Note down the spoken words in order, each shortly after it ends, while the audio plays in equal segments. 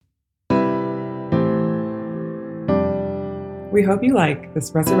We hope you like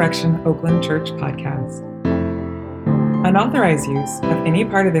this Resurrection Oakland Church podcast. Unauthorized use of any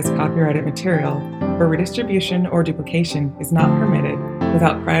part of this copyrighted material for redistribution or duplication is not permitted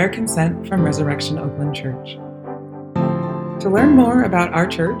without prior consent from Resurrection Oakland Church. To learn more about our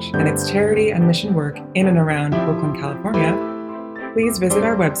church and its charity and mission work in and around Oakland, California, please visit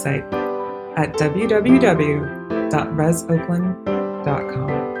our website at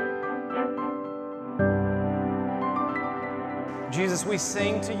www.resoakland.com. Jesus, we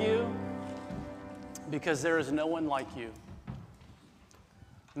sing to you because there is no one like you.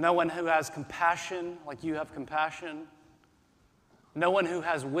 No one who has compassion like you have compassion. No one who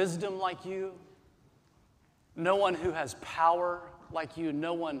has wisdom like you. No one who has power like you.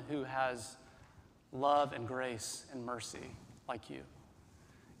 No one who has love and grace and mercy like you.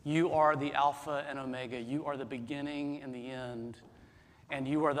 You are the Alpha and Omega. You are the beginning and the end. And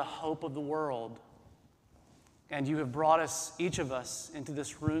you are the hope of the world. And you have brought us, each of us, into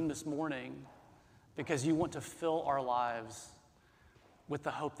this room this morning because you want to fill our lives with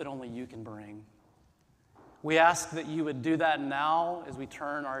the hope that only you can bring. We ask that you would do that now as we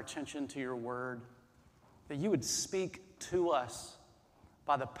turn our attention to your word, that you would speak to us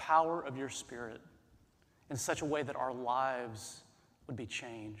by the power of your Spirit in such a way that our lives would be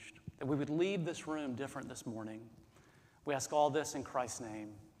changed, that we would leave this room different this morning. We ask all this in Christ's name.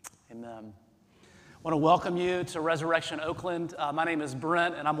 Amen. I want to welcome you to Resurrection Oakland. My name is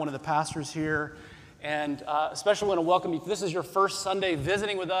Brent, and I'm one of the pastors here. And especially want to welcome you. If this is your first Sunday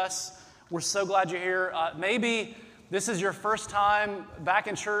visiting with us, we're so glad you're here. Maybe this is your first time back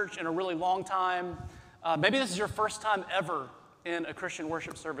in church in a really long time. Maybe this is your first time ever in a Christian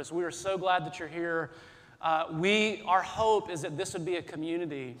worship service. We are so glad that you're here. Our hope is that this would be a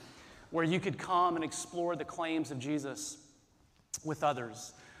community where you could come and explore the claims of Jesus with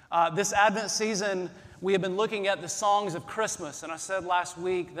others. This Advent season, we have been looking at the songs of Christmas, and I said last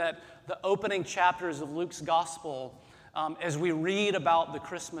week that the opening chapters of Luke's gospel, as we read about the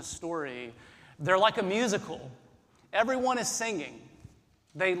Christmas story, they're like a musical. Everyone is singing.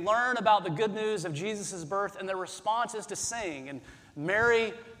 They learn about the good news of Jesus' birth, and their response is to sing. And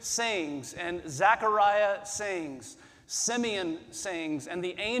Mary sings, and Zechariah sings, Simeon sings, and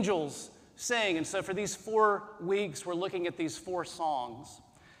the angels sing. And so for these 4 weeks, we're looking at these 4 songs.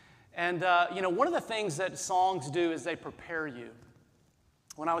 And, one of the things that songs do is they prepare you.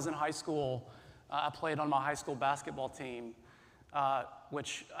 When I was in high school, I played on my high school basketball team,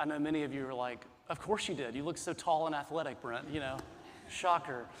 which I know many of you are like, of course you did. You look so tall and athletic, Brent,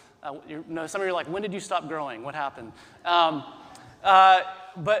 shocker. Some of you are like, when did you stop growing? What happened?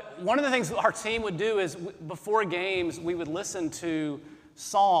 But one of the things our team would do is before games, we would listen to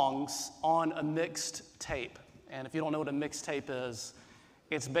songs on a mixed tape. And if you don't know what a mixed tape is,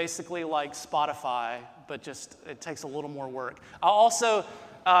 it's basically like Spotify, but just it takes a little more work.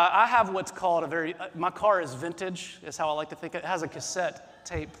 I have what's called my car is vintage, is how I like to think. It has a cassette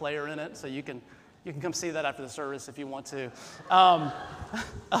tape player in it, so you can come see that after the service if you want to. I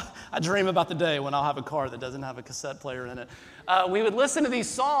dream about the day when I'll have a car that doesn't have a cassette player in it. We would listen to these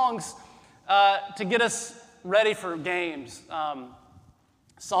songs to get us ready for games.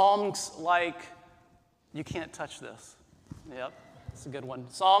 Songs like, "You Can't Touch This." Yep. That's a good one.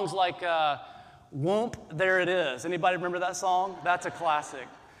 Songs like Whoomp, There It Is. Anybody remember that song? That's a classic.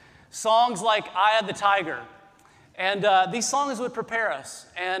 Songs like Eye of the Tiger. And these songs would prepare us.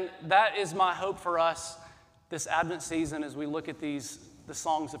 And that is my hope for us this Advent season as we look at the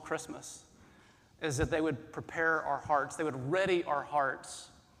songs of Christmas, is that they would prepare our hearts. They would ready our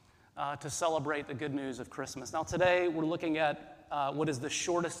hearts to celebrate the good news of Christmas. Now today we're looking at what is the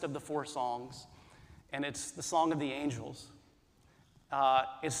shortest of the 4 songs, and it's the Song of the Angels.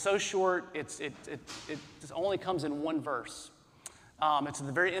 It's so short, it just only comes in 1 verse. It's at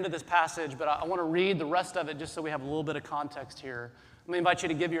the very end of this passage, but I want to read the rest of it just so we have a little bit of context here. Let me invite you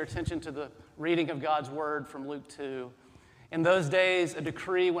to give your attention to the reading of God's word from Luke 2. In those days, a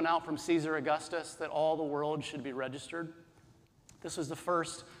decree went out from Caesar Augustus that all the world should be registered. This was the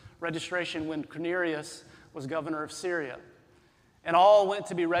first registration when Quirinius was governor of Syria. And all went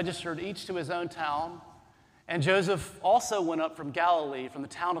to be registered, each to his own town. And Joseph also went up from Galilee, from the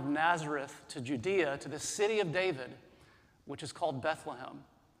town of Nazareth to Judea, to the city of David, which is called Bethlehem,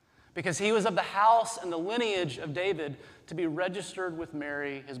 because he was of the house and the lineage of David, to be registered with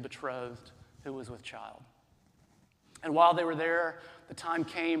Mary, his betrothed, who was with child. And while they were there, the time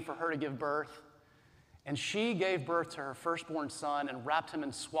came for her to give birth. And she gave birth to her firstborn son and wrapped him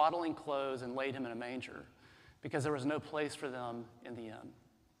in swaddling clothes and laid him in a manger, because there was no place for them in the inn.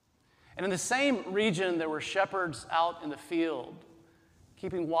 And in the same region, there were shepherds out in the field,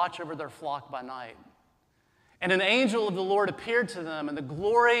 keeping watch over their flock by night. And an angel of the Lord appeared to them, and the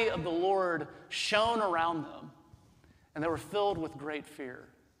glory of the Lord shone around them, and they were filled with great fear.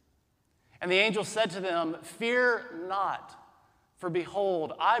 And the angel said to them, "Fear not, for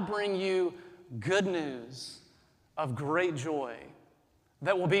behold, I bring you good news of great joy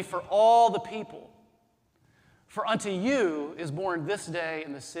that will be for all the people. For unto you is born this day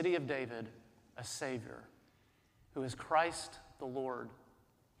in the city of David a Savior, who is Christ the Lord.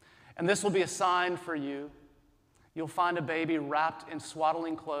 And this will be a sign for you. You'll find a baby wrapped in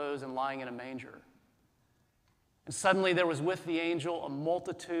swaddling clothes and lying in a manger." And suddenly there was with the angel a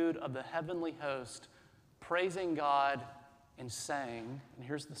multitude of the heavenly host, praising God and saying, and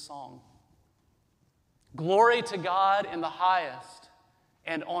here's the song, "Glory to God in the highest,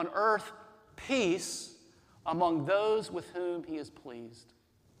 and on earth peace among those with whom he is pleased."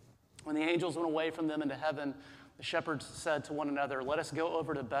 When the angels went away from them into heaven, the shepherds said to one another, "Let us go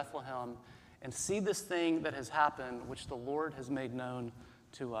over to Bethlehem and see this thing that has happened, which the Lord has made known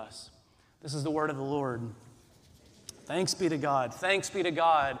to us." This is the word of the Lord. Thanks be to God. Thanks be to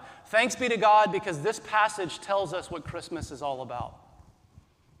God. Thanks be to God, because this passage tells us what Christmas is all about.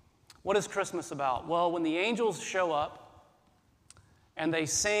 What is Christmas about? Well, when the angels show up and they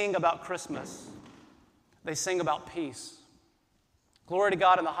sing about Christmas, they sing about peace. Glory to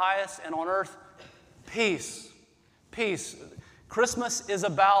God in the highest, and on earth, peace. Peace. Christmas is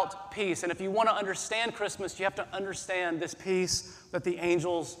about peace. And if you want to understand Christmas, you have to understand this peace that the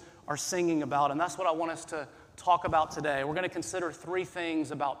angels are singing about. And that's what I want us to talk about today. We're going to consider three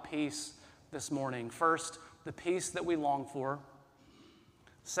things about peace this morning. First, the peace that we long for.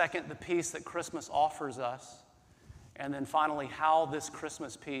 Second, the peace that Christmas offers us. And then finally, how this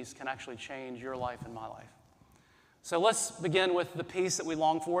Christmas peace can actually change your life and my life. So let's begin with the peace that we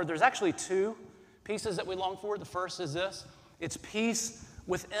long for. There's actually two pieces that we long for. The first is this. It's peace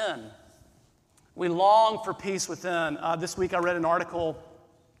within. We long for peace within. This week I read an article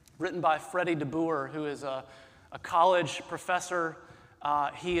written by Freddie DeBoer, who is a college professor.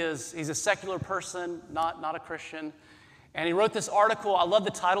 He's a secular person, not a Christian. And he wrote this article. I love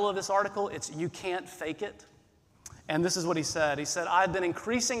the title of this article. It's "You Can't Fake It." And this is what he said. He said, "I've been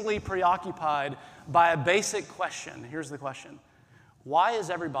increasingly preoccupied by a basic question." Here's the question. Why is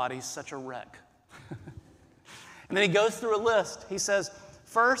everybody such a wreck? And then he goes through a list. He says,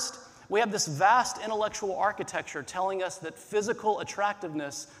 first, we have this vast intellectual architecture telling us that physical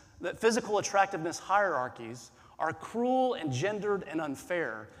attractiveness hierarchies are cruel and gendered and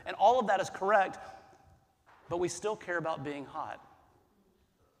unfair. And all of that is correct, but we still care about being hot.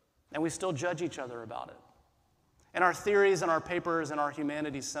 And we still judge each other about it. And our theories and our papers and our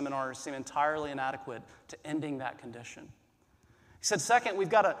humanities seminars seem entirely inadequate to ending that condition. He said, second, we've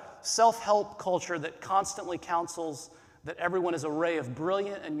got a self-help culture that constantly counsels that everyone is a ray of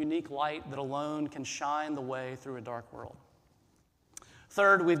brilliant and unique light that alone can shine the way through a dark world.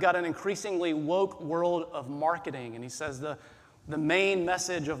 Third, we've got an increasingly woke world of marketing. And he says the main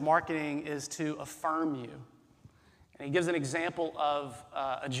message of marketing is to affirm you. And he gives an example of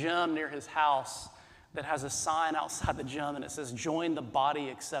a gym near his house that has a sign outside the gym, and it says, "Join the body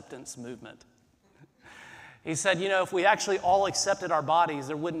acceptance movement." He said, if we actually all accepted our bodies,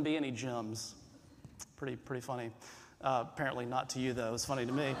 there wouldn't be any gyms. Pretty funny. Apparently not to you, though. It's funny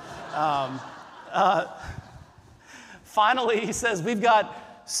to me. Finally, he says, we've got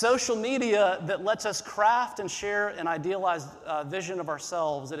social media that lets us craft and share an idealized vision of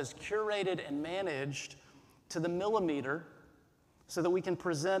ourselves that is curated and managed to the millimeter so that we can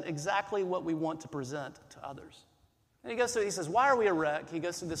present exactly what we want to present to others. And he says, why are we a wreck? He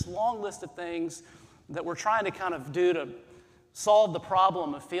goes through this long list of things that we're trying to kind of do to solve the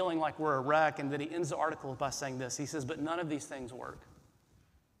problem of feeling like we're a wreck, and then he ends the article by saying this. He says, but none of these things work.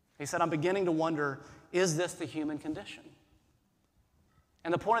 He said, I'm beginning to wonder, is this the human condition?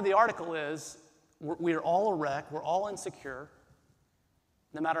 And the point of the article is, we are all a wreck, we're all insecure,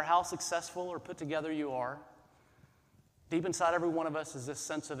 no matter how successful or put together you are. Deep inside every one of us is this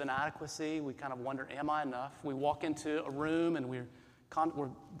sense of inadequacy. We kind of wonder, am I enough? We walk into a room and we're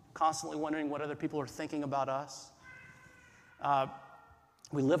constantly wondering what other people are thinking about us.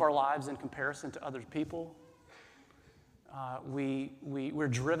 We live our lives in comparison to other people. We're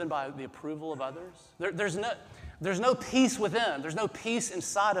driven by the approval of others. There's no peace within. There's no peace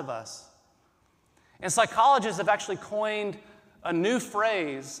inside of us. And psychologists have actually coined a new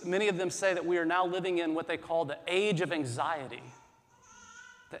phrase. Many of them say that we are now living in what they call the age of anxiety.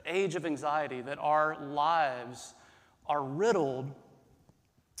 The age of anxiety, that our lives are riddled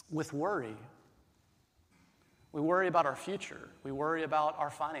with worry. We worry about our future. We worry about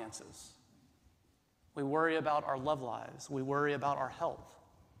our finances. We worry about our love lives. We worry about our health.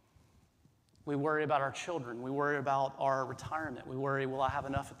 We worry about our children. We worry about our retirement. We worry, will I have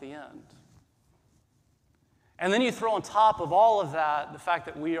enough at the end? And then you throw on top of all of that the fact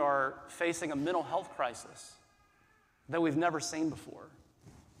that we are facing a mental health crisis that we've never seen before.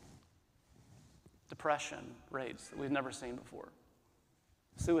 Depression rates that we've never seen before.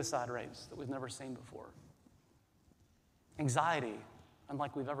 Suicide rates that we've never seen before. Anxiety,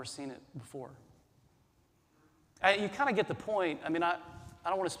 unlike we've ever seen it before. You kind of get the point. I mean, I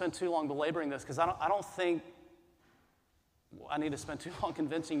don't want to spend too long belaboring this because I don't think I need to spend too long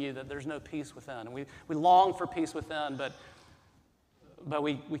convincing you that there's no peace within. And we long for peace within, but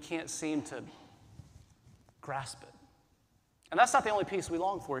we can't seem to grasp it. And that's not the only peace we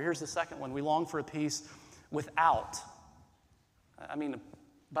long for. Here's the second one. We long for a peace without.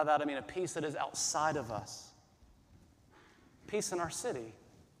 By that I mean a peace that is outside of us. Peace in our city.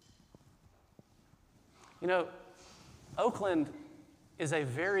 You know, Oakland is a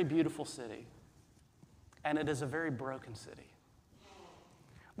very beautiful city, and it is a very broken city.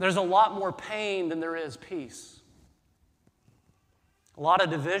 There's a lot more pain than there is peace. A lot of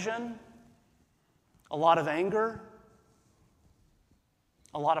division, a lot of anger,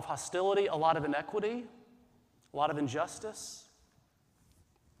 a lot of hostility, a lot of inequity, a lot of injustice,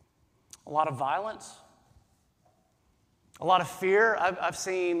 a lot of violence, a lot of fear. I've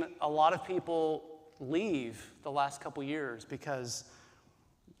seen a lot of people leave the last couple years because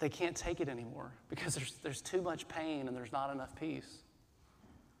they can't take it anymore, because there's too much pain and there's not enough peace.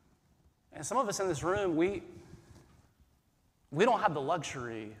 And some of us in this room, we don't have the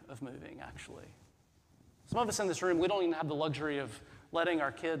luxury of moving, actually. Some of us in this room, we don't even have the luxury of letting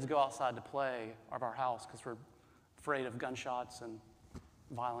our kids go outside to play of our house because we're afraid of gunshots and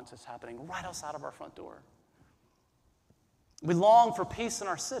violence that's happening right outside of our front door. We long for peace in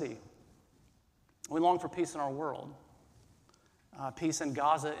our city. We long for peace in our world. Peace in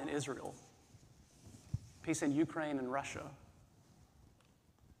Gaza and Israel. Peace in Ukraine and Russia.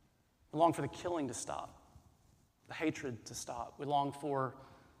 We long for the killing to stop, the hatred to stop. We long for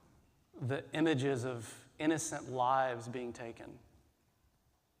the images of innocent lives being taken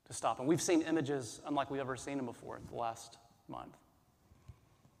to stop. And we've seen images unlike we've ever seen them before in the last month.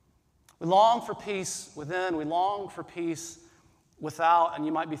 We long for peace within. We long for peace without. And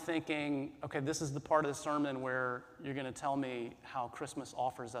you might be thinking, okay, this is the part of the sermon where you're going to tell me how Christmas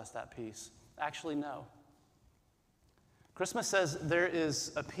offers us that peace. Actually, no. Christmas says there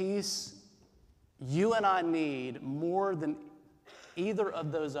is a peace you and I need more than either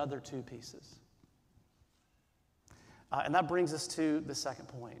of those other two pieces. And that brings us to the second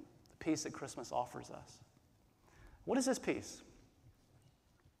point, the peace that Christmas offers us. What is this peace?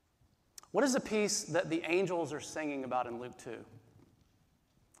 What is the peace that the angels are singing about in Luke 2?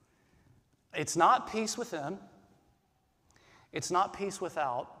 It's not peace within. It's not peace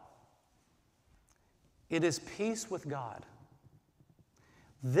without. It is peace with God.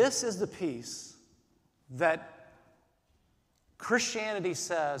 This is the peace that Christianity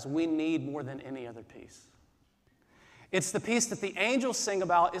says we need more than any other peace. It's the peace that the angels sing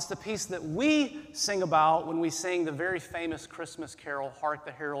about. It's the peace that we sing about when we sing the very famous Christmas carol, Hark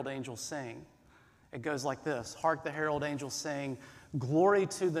the Herald Angels Sing. It goes like this: Hark the herald angels sing, glory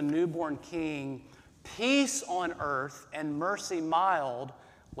to the newborn King, peace on earth and mercy mild.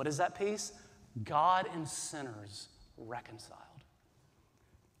 What is that peace? God and sinners reconciled.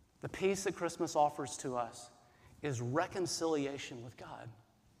 The peace that Christmas offers to us is reconciliation with God.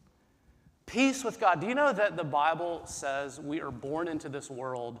 Peace with God. Do you know that the Bible says we are born into this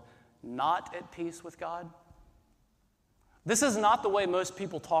world not at peace with God? This is not the way most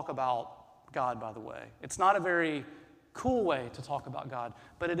people talk about God, by the way. It's not a very cool way to talk about God,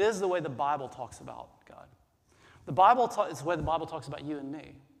 but it is the way the Bible talks about God. It's the way the Bible talks about you and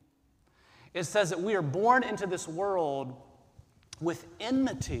me. It says that we are born into this world with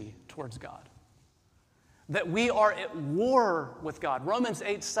enmity towards God, that we are at war with God. Romans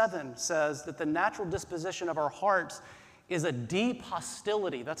 8:7 says that the natural disposition of our hearts is a deep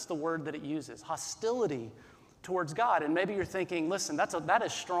hostility. That's the word that it uses, hostility towards God. And maybe you're thinking, listen, that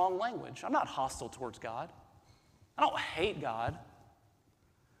is strong language. I'm not hostile towards God. I don't hate God.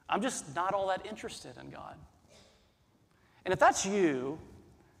 I'm just not all that interested in God. And if that's you,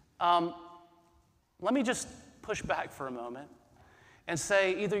 let me just push back for a moment and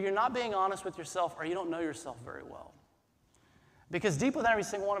say either you're not being honest with yourself or you don't know yourself very well. Because deep within every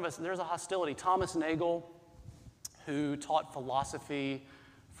single one of us, there's a hostility. Thomas Nagel, who taught philosophy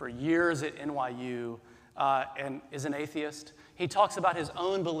for years at NYU and is an atheist, he talks about his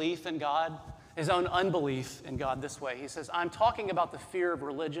own belief in God, his own unbelief in God this way. He says, I'm talking about the fear of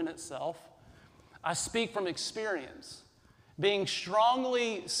religion itself. I speak from experience being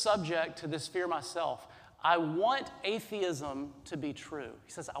strongly subject to this fear myself, I want atheism to be true.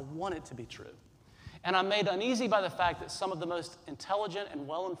 He says, I want it to be true. And I'm made uneasy by the fact that some of the most intelligent and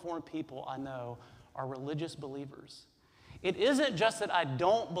well-informed people I know are religious believers. It isn't just that I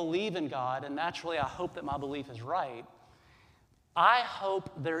don't believe in God, and naturally I hope that my belief is right. I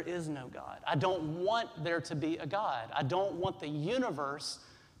hope there is no God. I don't want there to be a God. I don't want the universe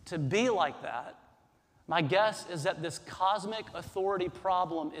to be like that. My guess is that this cosmic authority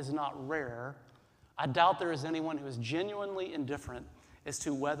problem is not rare. I doubt there is anyone who is genuinely indifferent as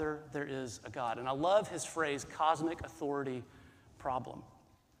to whether there is a God. And I love his phrase, cosmic authority problem.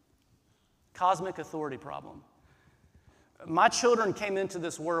 Cosmic authority problem. My children came into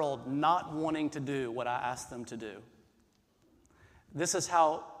this world not wanting to do what I asked them to do. This is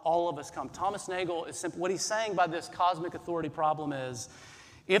how all of us come. Thomas Nagel is simple. What he's saying by this cosmic authority problem is,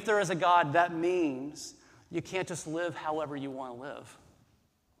 if there is a God, that means you can't just live however you want to live.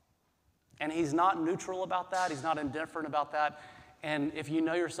 And he's not neutral about that. He's not indifferent about that. And if you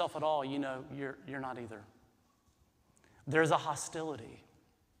know yourself at all, you know you're not either. There's a hostility.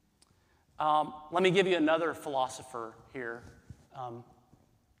 Let me give you another philosopher here,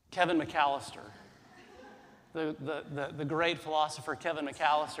 Kevin McAllister. The great philosopher Kevin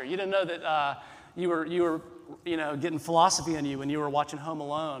McAllister. You didn't know that you were getting philosophy in you when you were watching Home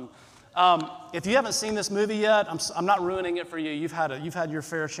Alone. If you haven't seen this movie yet, I'm not ruining it for you. You've had your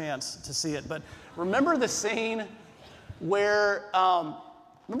fair chance to see it. But remember the scene where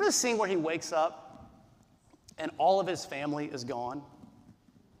he wakes up and all of his family is gone.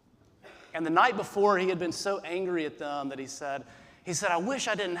 And the night before, he had been so angry at them that he said, I wish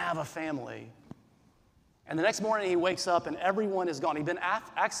I didn't have a family. And the next morning he wakes up and everyone is gone. He'd been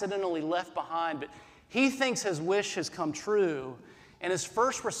accidentally left behind, but he thinks his wish has come true. And his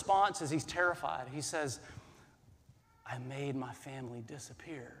first response is he's terrified. He says, I made my family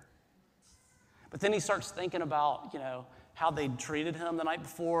disappear. But then he starts thinking about, how they'd treated him the night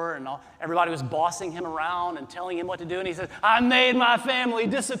before, and everybody was bossing him around and telling him what to do. And he says, I made my family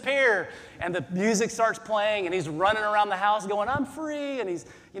disappear. And the music starts playing, and he's running around the house going, I'm free. And he's,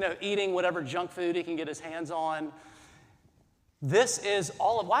 eating whatever junk food he can get his hands on. This is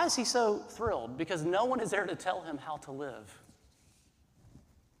why is he so thrilled? Because no one is there to tell him how to live.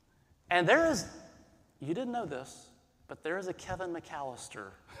 And you didn't know this, but there is a Kevin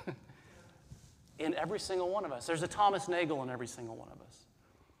McAllister in every single one of us. There's a Thomas Nagel in every single one of us.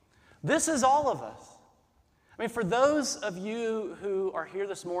 This is all of us. I mean, for those of you who are here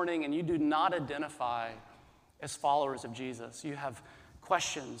this morning and you do not identify as followers of Jesus, you have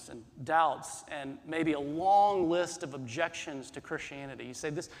questions and doubts and maybe a long list of objections to Christianity. You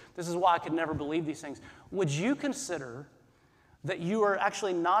say, this is why I could never believe these things. Would you consider that you are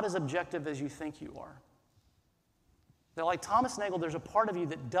actually not as objective as you think you are? They're like Thomas Nagel, there's a part of you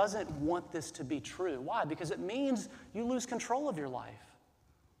that doesn't want this to be true. Why? Because it means you lose control of your life.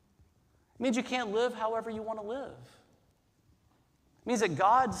 It means you can't live however you want to live. It means that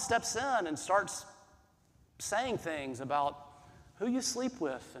God steps in and starts saying things about who you sleep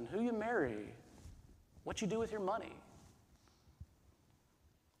with and who you marry, what you do with your money,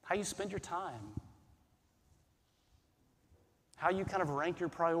 how you spend your time, how you kind of rank your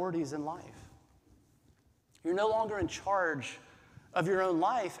priorities in life. You're no longer in charge of your own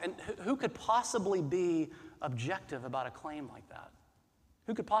life. And who could possibly be objective about a claim like that?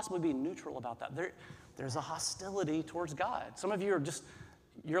 Who could possibly be neutral about that? There's a hostility towards God. Some of you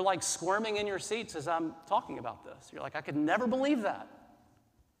you're like squirming in your seats as I'm talking about this. You're like, I could never believe that.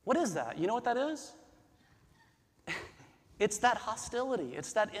 What is that? You know what that is? It's that hostility.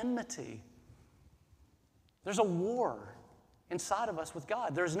 It's that enmity. There's a war inside of us with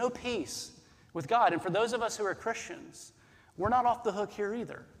God. There's no peace with God. And for those of us who are Christians, we're not off the hook here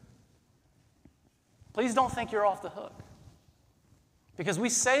either. Please don't think you're off the hook. Because we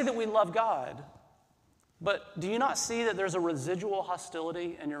say that we love God, but do you not see that there's a residual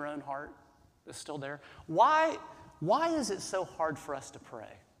hostility in your own heart that's still there? Why is it so hard for us to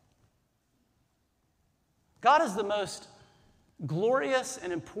pray? God is the most glorious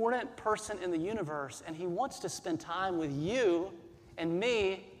and important person in the universe, and he wants to spend time with you and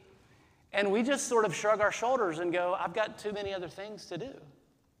me. And we just sort of shrug our shoulders and go, I've got too many other things to do.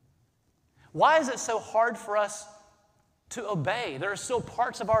 Why is it so hard for us to obey? There are still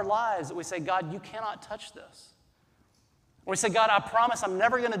parts of our lives that we say, God, you cannot touch this. Or we say, God, I promise I'm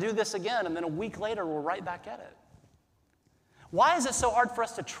never going to do this again. And then a week later, we're right back at it. Why is it so hard for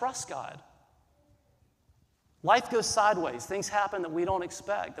us to trust God? Life goes sideways. Things happen that we don't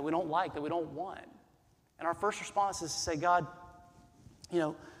expect, that we don't like, that we don't want. And our first response is to say, God,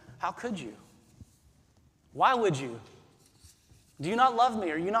 how could you? Why would you? Do you not love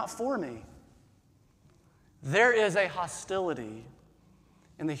me? Are you not for me? There is a hostility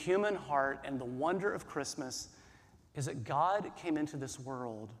in the human heart, and the wonder of Christmas is that God came into this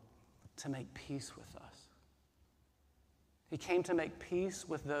world to make peace with us. He came to make peace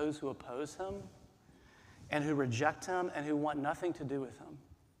with those who oppose him and who reject him and who want nothing to do with him.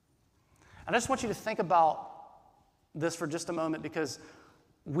 And I just want you to think about this for just a moment, because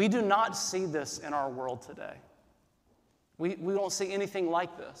we do not see this in our world today. We don't see anything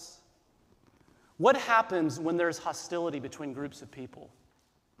like this. What happens when there's hostility between groups of people?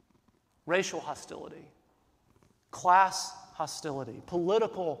 Racial hostility, class hostility,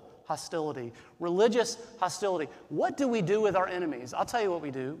 political hostility, religious hostility. What do we do with our enemies? I'll tell you what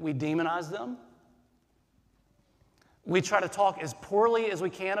we do. We demonize them. We try to talk as poorly as we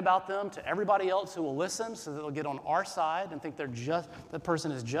can about them to everybody else who will listen, so that they'll get on our side and think that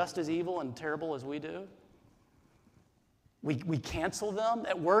person is just as evil and terrible as we do. We cancel them.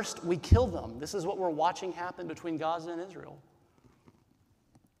 At worst, we kill them. This is what we're watching happen between Gaza and Israel.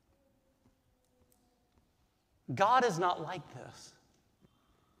 God is not like this.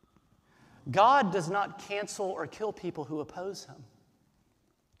 God does not cancel or kill people who oppose him.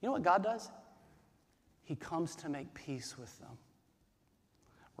 You know what God does? He comes to make peace with them.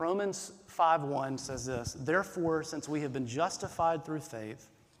 Romans 5:1 says this, "Therefore, since we have been justified through faith,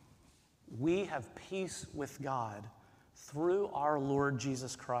 we have peace with God through our Lord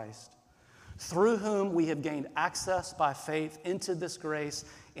Jesus Christ, through whom we have gained access by faith into this grace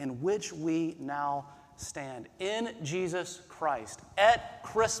in which we now stand." In Jesus Christ, at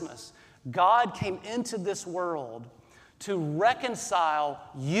Christmas, God came into this world to reconcile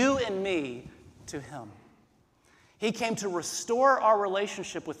you and me to him. He came to restore our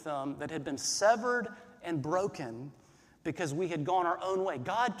relationship with them that had been severed and broken because we had gone our own way.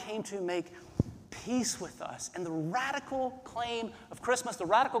 God came to make peace with us. And the radical claim of Christmas, the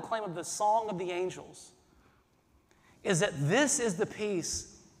radical claim of the Song of the Angels, is that this is the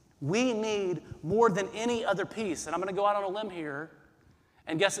peace we need more than any other peace. And I'm going to go out on a limb here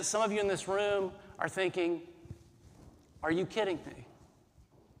and guess that some of you in this room are thinking, are you kidding me?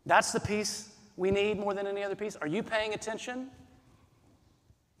 That's the peace we need more than any other peace? Are you paying attention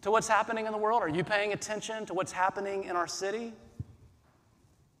to what's happening in the world? Are you paying attention to what's happening in our city?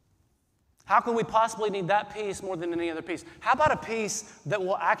 How can we possibly need that peace more than any other peace? How about a peace that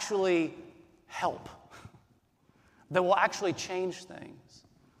will actually help, that will actually change things,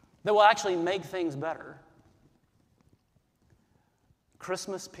 that will actually make things better?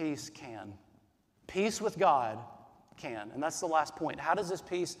 Christmas peace can. Peace with God can. And that's the last point. How does this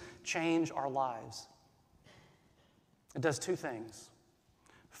peace change our lives? It does two things.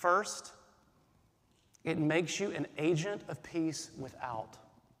 First, it makes you an agent of peace without.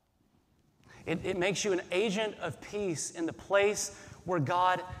 It makes you an agent of peace in the place where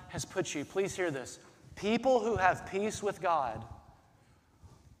God has put you. Please hear this. People who have peace with God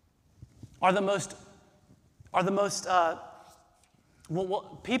are the most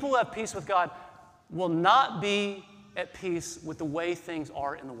people who have peace with God will not be at peace with the way things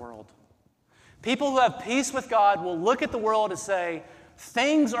are in the world. People who have peace with God will look at the world and say,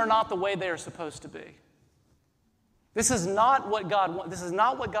 things are not the way they are supposed to be. This is not what God wants. This is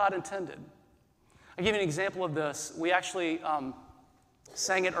not what God intended. I'll give you an example of this. We actually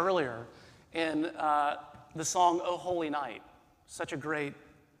sang it earlier in the song, "O Holy Night." Such a great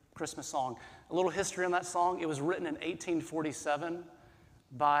Christmas song. A little history on that song. It was written in 1847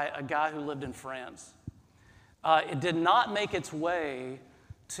 by a guy who lived in France. It did not make its way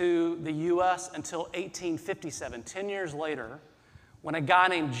to the U.S. until 1857, 10 years later, when a guy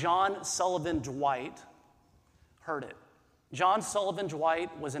named John Sullivan Dwight heard it. John Sullivan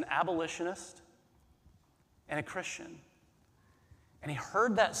Dwight was an abolitionist and a Christian. And he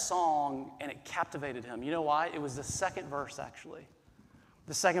heard that song, and it captivated him. You know why? It was the second verse, actually.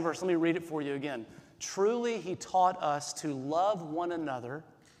 The second verse, let me read it for you again. "Truly he taught us to love one another.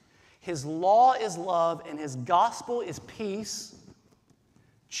 His law is love, and his gospel is peace.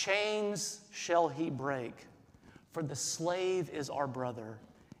 Chains shall he break, for the slave is our brother,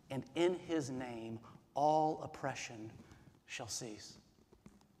 and in his name all oppression shall cease."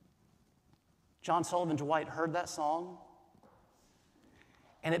 John Sullivan Dwight heard that song,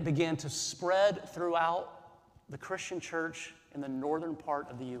 and it began to spread throughout the Christian church in the northern part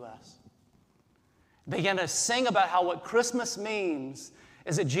of the U.S. Began to sing about how what Christmas means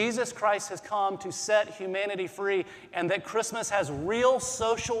is that Jesus Christ has come to set humanity free, and that Christmas has real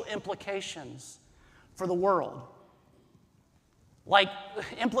social implications for the world. Like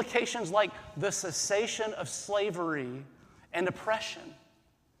implications like the cessation of slavery and oppression.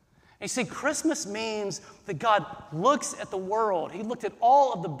 And you see, Christmas means that God looks at the world. He looked at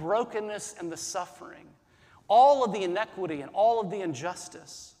all of the brokenness and the suffering, all of the inequity and all of the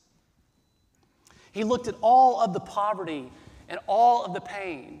injustice. He looked at all of the poverty and all of the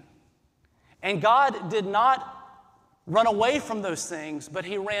pain. And God did not run away from those things, but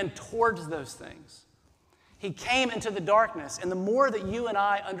he ran towards those things. He came into the darkness, and the more that you and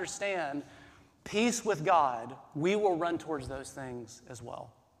I understand peace with God, we will run towards those things as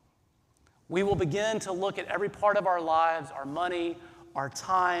well. We will begin to look at every part of our lives, our money, our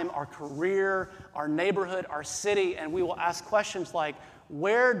time, our career, our neighborhood, our city, and we will ask questions like,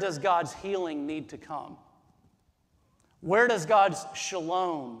 where does God's healing need to come? Where does God's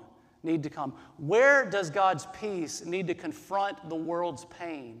shalom need to come? Where does God's peace need to confront the world's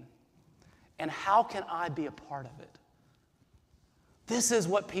pain? And how can I be a part of it? This is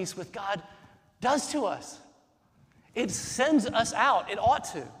what peace with God does to us. It sends us out. It ought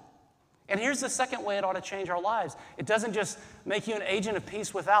to. And here's the second way it ought to change our lives. It doesn't just make you an agent of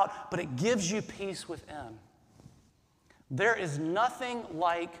peace without, but it gives you peace within. There is nothing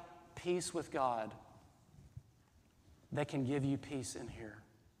like peace with God that can give you peace in here.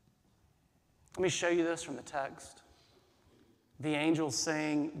 Let me show you this from the text. The angels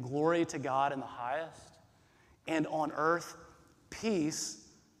sing, "Glory to God in the highest, and on earth peace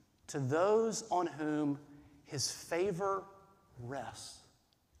to those on whom his favor rests."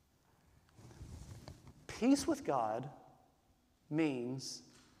 Peace with God means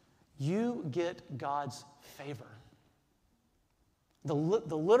you get God's favor. The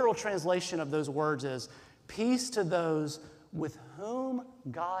literal translation of those words is peace to those with whom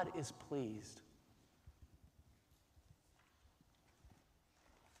God is pleased.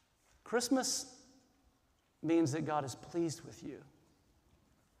 Christmas means that God is pleased with you.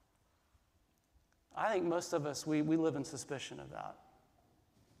 I think most of us, we live in suspicion of that.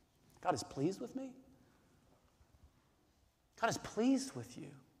 God is pleased with me? God is pleased with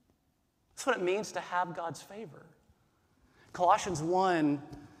you. That's what it means to have God's favor. Colossians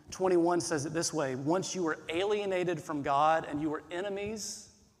 1:21 says it this way: once you were alienated from God and you were enemies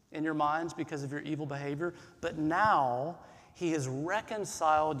in your minds because of your evil behavior, but now he has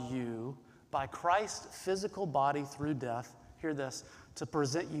reconciled you by Christ's physical body through death, hear this, to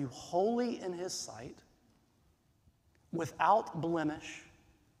present you holy in his sight, without blemish,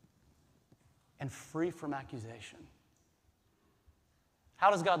 and free from accusation. How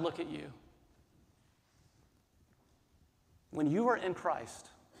does God look at you? When you are in Christ,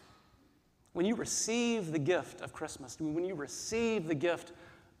 when you receive the gift of Christmas, when you receive the gift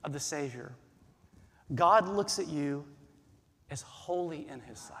of the Savior, God looks at you as holy in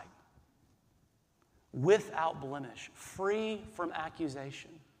his sight, without blemish, free from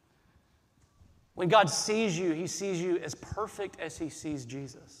accusation. When God sees you, he sees you as perfect as he sees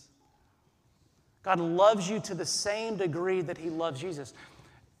Jesus. God loves you to the same degree that he loves Jesus.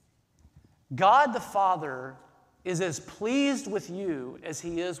 God the Father is as pleased with you as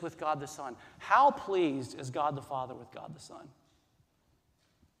he is with God the Son. How pleased is God the Father with God the Son?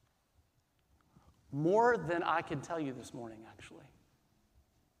 More than I can tell you this morning, actually.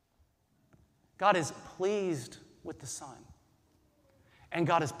 God is pleased with the Son. And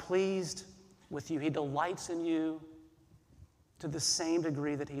God is pleased with you. He delights in you to the same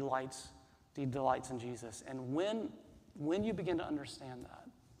degree that he delights in Jesus. And when you begin to understand that,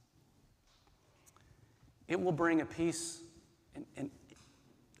 it will bring a peace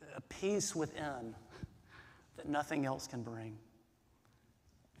within that nothing else can bring.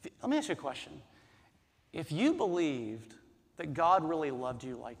 Let me ask you a question. If you believed that God really loved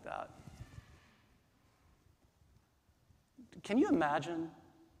you like that, can you imagine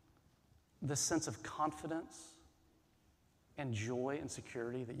the sense of confidence and joy and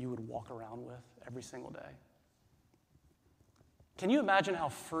security that you would walk around with every single day? Can you imagine how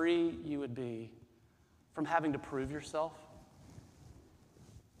free you would be from having to prove yourself?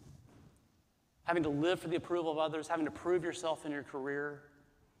 Having to live for the approval of others, having to prove yourself in your career?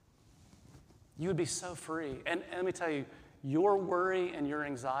 You would be so free. And let me tell you, your worry and your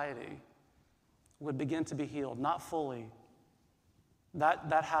anxiety would begin to be healed. Not fully.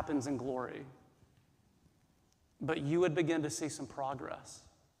 That happens in glory. But you would begin to see some progress.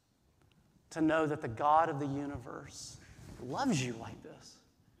 To know that the God of the universe loves you like this.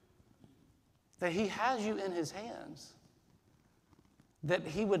 That he has you in his hands. That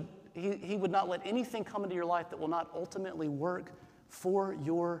he would not let anything come into your life that will not ultimately work for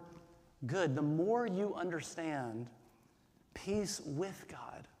your good. The more you understand peace with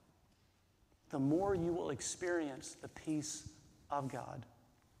God, the more you will experience the peace of God.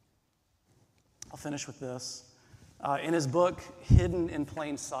 I'll finish with this. In his book, Hidden in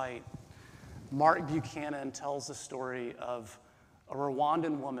Plain Sight, Mark Buchanan tells the story of a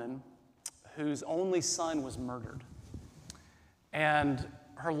Rwandan woman whose only son was murdered. And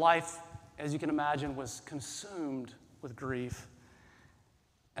her life, as you can imagine, was consumed with grief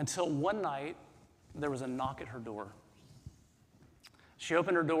until one night there was a knock at her door. She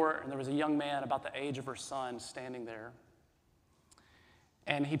opened her door, and there was a young man about the age of her son standing there.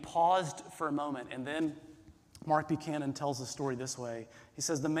 And he paused for a moment, and then Mark Buchanan tells the story this way. He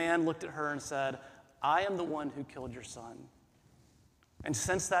says, the man looked at her and said, "I am the one who killed your son. And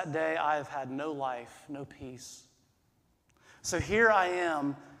since that day, I have had no life, no peace. So here I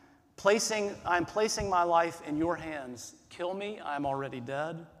am placing my life in your hands. Kill me, I'm already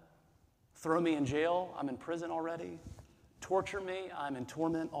dead. Throw me in jail, I'm in prison already. Torture me, I'm in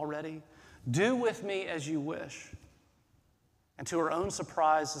torment already. Do with me as you wish." And to her own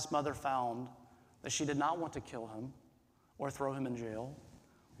surprise, this mother found that she did not want to kill him or throw him in jail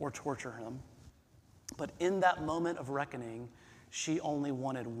or torture him. But in that moment of reckoning, she only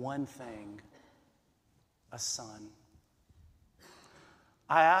wanted one thing: a son.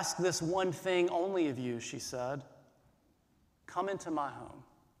 "I ask this one thing only of you," she said. "Come into my home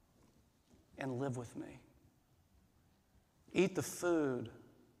and live with me. Eat the food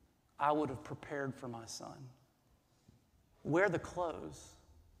I would have prepared for my son. Wear the clothes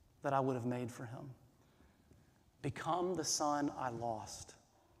that I would have made for him. Become the son I lost."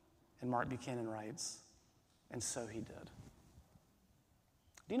 And Mark Buchanan writes, and so he did.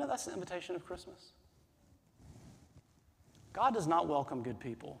 Do you know that's the invitation of Christmas? God does not welcome good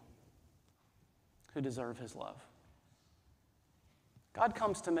people who deserve his love. God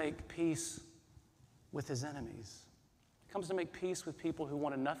comes to make peace with his enemies. He comes to make peace with people who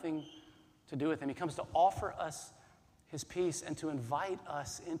wanted nothing to do with him. He comes to offer us his peace and to invite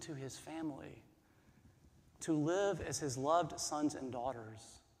us into his family, to live as his loved sons and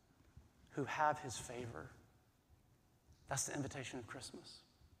daughters who have his favor. That's the invitation of Christmas.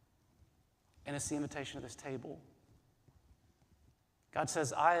 And it's the invitation of this table. God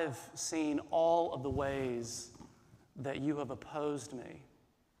says, "I have seen all of the ways that you have opposed me,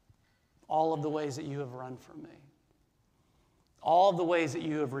 all of the ways that you have run from me, all of the ways that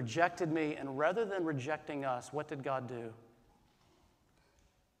you have rejected me." And rather than rejecting us, what did God do?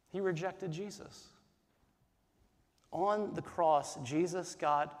 He rejected Jesus. On the cross, Jesus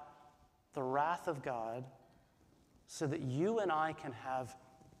got the wrath of God so that you and I can have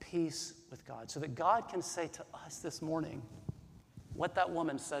peace with God, so that God can say to us this morning what that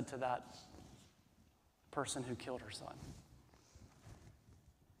woman said to that person who killed her son.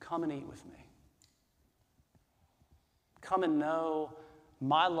 "Come and eat with me. Come and know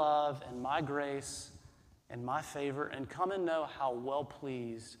my love and my grace and my favor, and come and know how well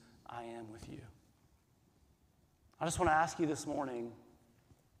pleased I am with you." I just want to ask you this morning,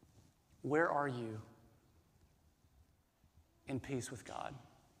 where are you in peace with God?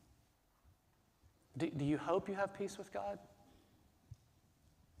 Do you hope you have peace with God?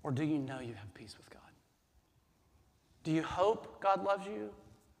 Or do you know you have peace with God? Do you hope God loves you?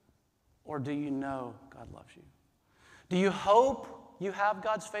 Or do you know God loves you? Do you hope you have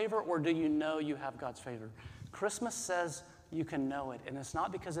God's favor? Or do you know you have God's favor? Christmas says you can know it, and it's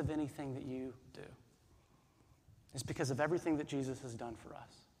not because of anything that you do. It's because of everything that Jesus has done for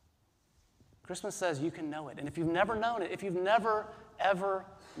us. Christmas says you can know it, and if you've never known it, if you've never, ever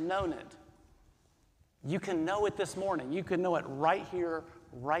known it, you can know it this morning. You can know it right here,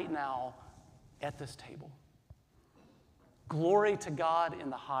 right now, at this table. Glory to God in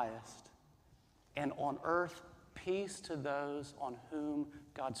the highest, and on earth, peace to those on whom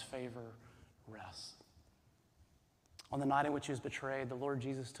God's favor rests. On the night in which he was betrayed, the Lord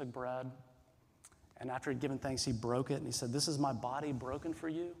Jesus took bread, and after he'd given thanks, he broke it, and he said, "This is my body broken for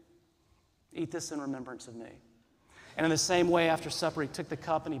you. Eat this in remembrance of me." And in the same way, after supper, he took the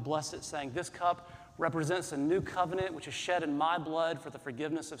cup and he blessed it, saying, "This cup represents a new covenant which is shed in my blood for the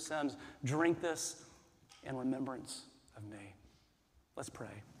forgiveness of sins. Drink this in remembrance of me." Let's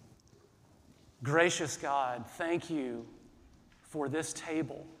pray. Gracious God, thank you for this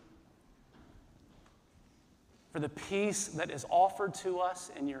table, for the peace that is offered to us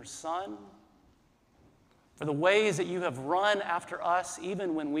in your Son, for the ways that you have run after us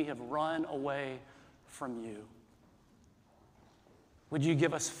even when we have run away from you. Would you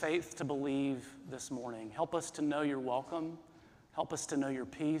give us faith to believe this morning? Help us to know your welcome. Help us to know your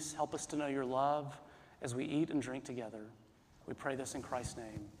peace. Help us to know your love as we eat and drink together. We pray this in Christ's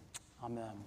name. Amen.